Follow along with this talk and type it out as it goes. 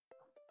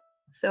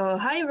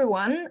Hi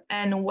everyone,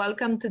 and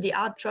welcome to the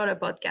Art Trotter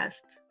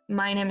podcast.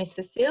 My name is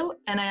Cecile,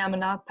 and I am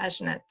an art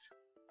passionate.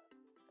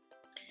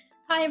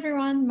 Hi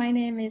everyone, my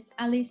name is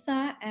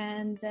Alisa,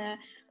 and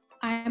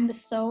I am the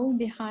soul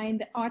behind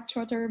the Art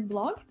Trotter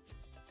blog.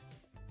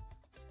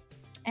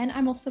 And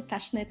I'm also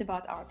passionate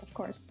about art, of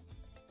course.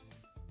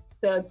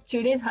 So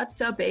today's hot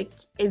topic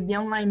is the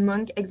online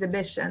Munch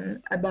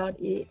exhibition about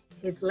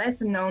his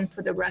lesser-known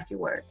photography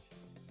work.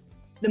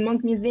 The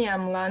Munch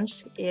Museum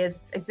launched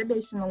its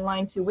exhibition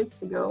online 2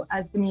 weeks ago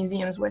as the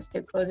museums were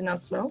still closed in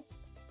Oslo,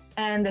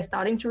 and they're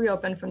starting to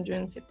reopen from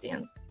June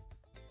 15th.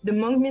 The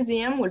Munch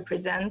Museum will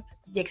present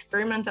The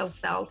Experimental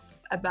Self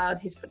about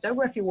his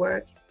photography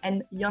work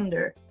and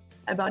Yonder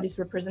about his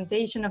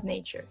representation of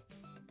nature.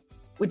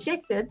 We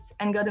checked it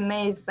and got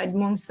amazed by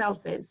Munch's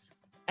selfies.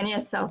 And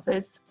yes,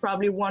 selfies,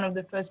 probably one of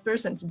the first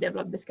person to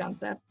develop this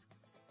concept.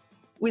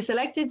 We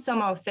selected some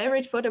of our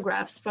favorite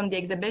photographs from the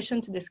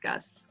exhibition to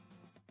discuss.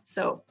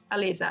 So,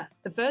 Alisa,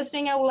 the first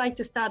thing I would like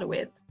to start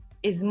with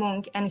is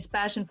Munch and his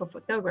passion for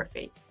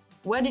photography.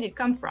 Where did it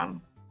come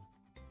from?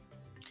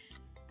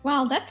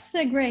 Well, that's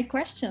a great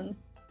question.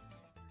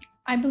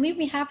 I believe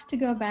we have to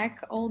go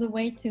back all the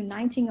way to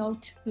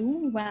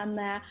 1902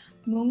 when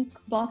Munch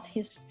bought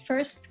his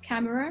first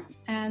camera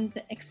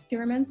and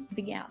experiments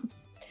began.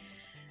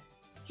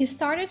 He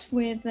started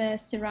with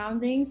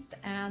surroundings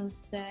and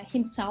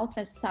himself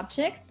as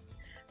subjects,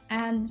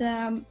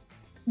 and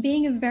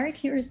being a very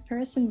curious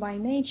person by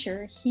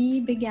nature, he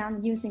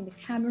began using the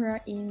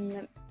camera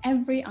in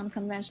every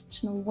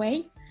unconventional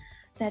way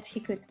that he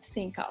could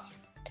think of.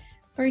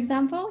 For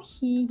example,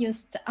 he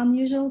used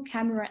unusual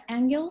camera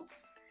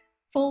angles,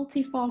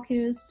 faulty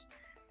focus,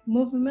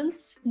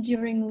 movements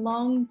during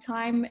long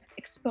time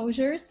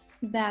exposures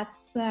that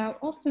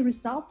also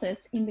resulted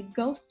in the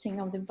ghosting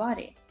of the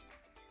body.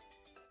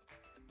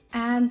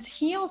 And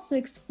he also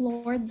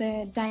explored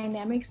the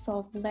dynamics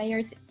of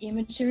layered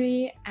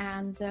imagery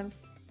and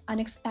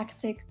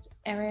unexpected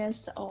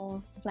areas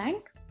of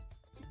blank.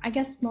 I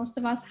guess most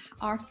of us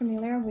are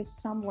familiar with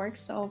some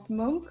works of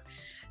Munch,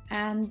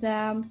 and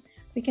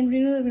we can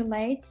really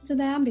relate to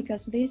them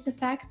because these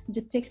effects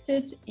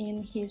depicted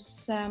in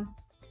his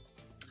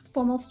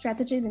formal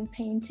strategies in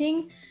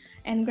painting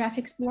and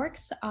graphics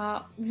works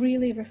are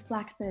really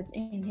reflected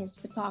in his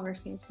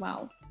photography as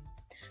well.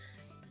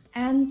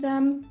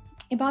 And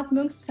about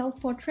Munch's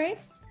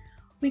self-portraits,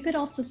 we could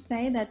also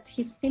say that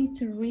he seemed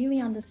to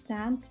really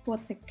understand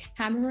what the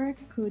camera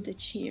could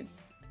achieve.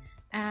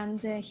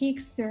 And he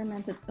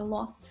experimented a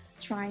lot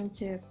trying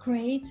to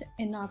create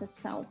another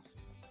self.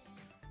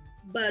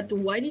 But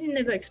why did he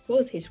never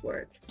expose his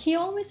work? He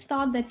always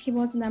thought that he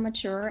was an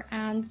amateur,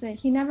 and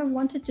he never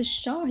wanted to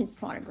show his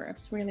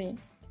photographs, really.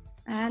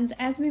 And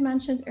as we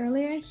mentioned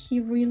earlier, he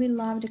really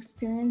loved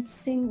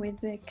experimenting with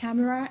the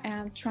camera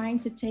and trying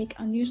to take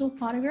unusual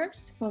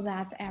photographs for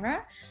that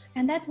era.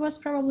 And that was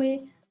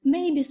probably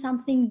maybe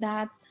something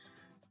that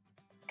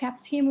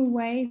kept him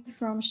away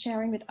from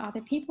sharing with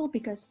other people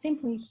because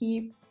simply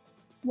he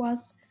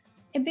was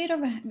a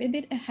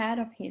bit ahead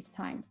of his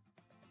time.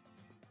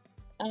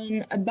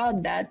 And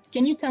about that,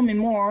 can you tell me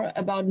more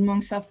about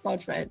Munch's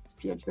self-portrait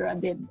feature at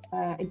the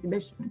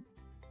exhibition?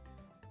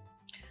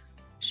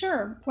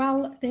 Sure.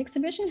 Well, the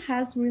exhibition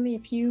has really a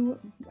few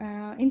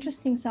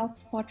interesting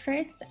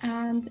self-portraits,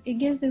 and it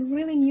gives a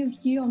really new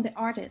view on the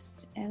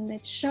artist, and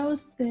it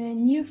shows the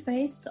new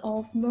face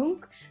of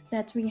Munch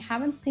that we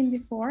haven't seen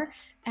before.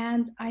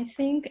 And I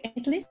think,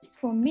 at least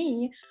for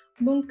me,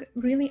 Munch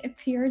really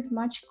appeared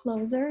much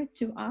closer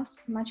to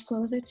us, much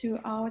closer to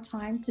our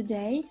time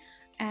today.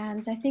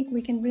 And I think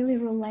we can really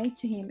relate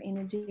to him in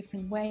a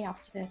different way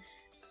after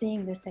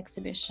seeing this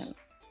exhibition.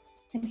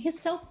 And his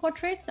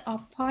self-portraits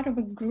are part of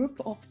a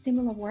group of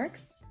similar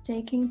works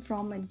taken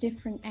from a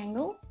different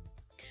angle.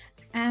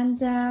 And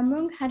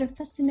Munch had a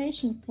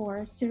fascination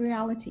for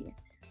surreality,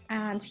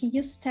 and he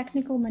used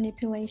technical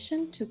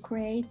manipulation to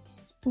create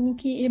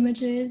spooky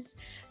images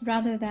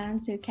rather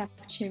than to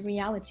capture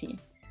reality.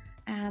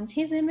 And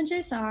his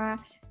images are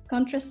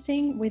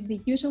contrasting with the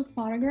usual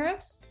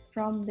photographs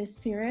from this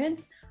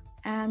period,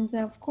 and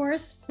of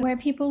course, where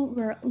people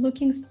were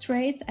looking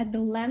straight at the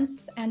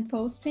lens and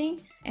posing.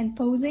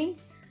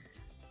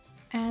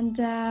 And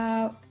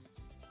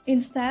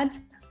instead,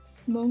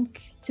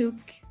 Munch took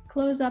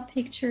close-up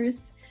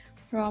pictures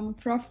from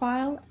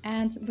profile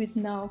and with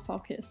no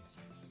focus.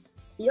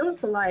 He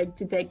also liked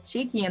to take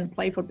cheeky and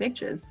playful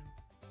pictures.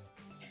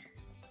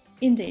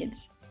 Indeed.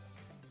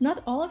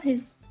 Not all of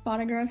his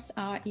photographs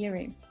are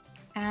eerie.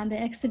 And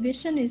the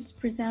exhibition is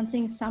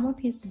presenting some of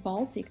his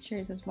bold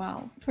pictures as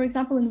well. For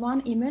example, in one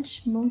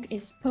image, Munch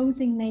is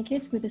posing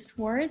naked with a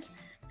sword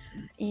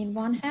in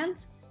one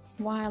hand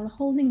while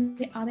holding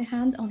the other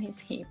hand on his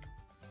hip.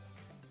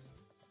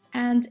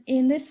 And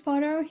in this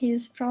photo, he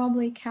is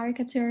probably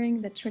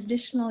caricaturing the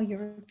traditional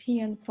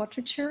European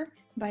portraiture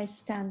by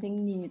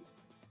standing nude.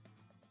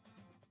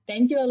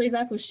 Thank you,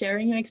 Alisa, for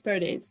sharing your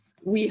expertise.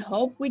 We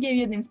hope we gave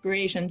you the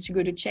inspiration to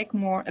go to check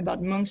more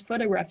about Munch's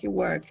photography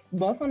work,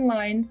 both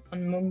online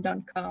on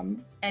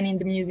munch.com and in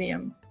the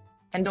museum.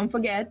 And don't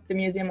forget, the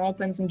museum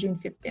opens on June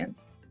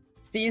 15th.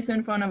 See you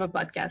soon for another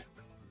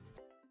podcast.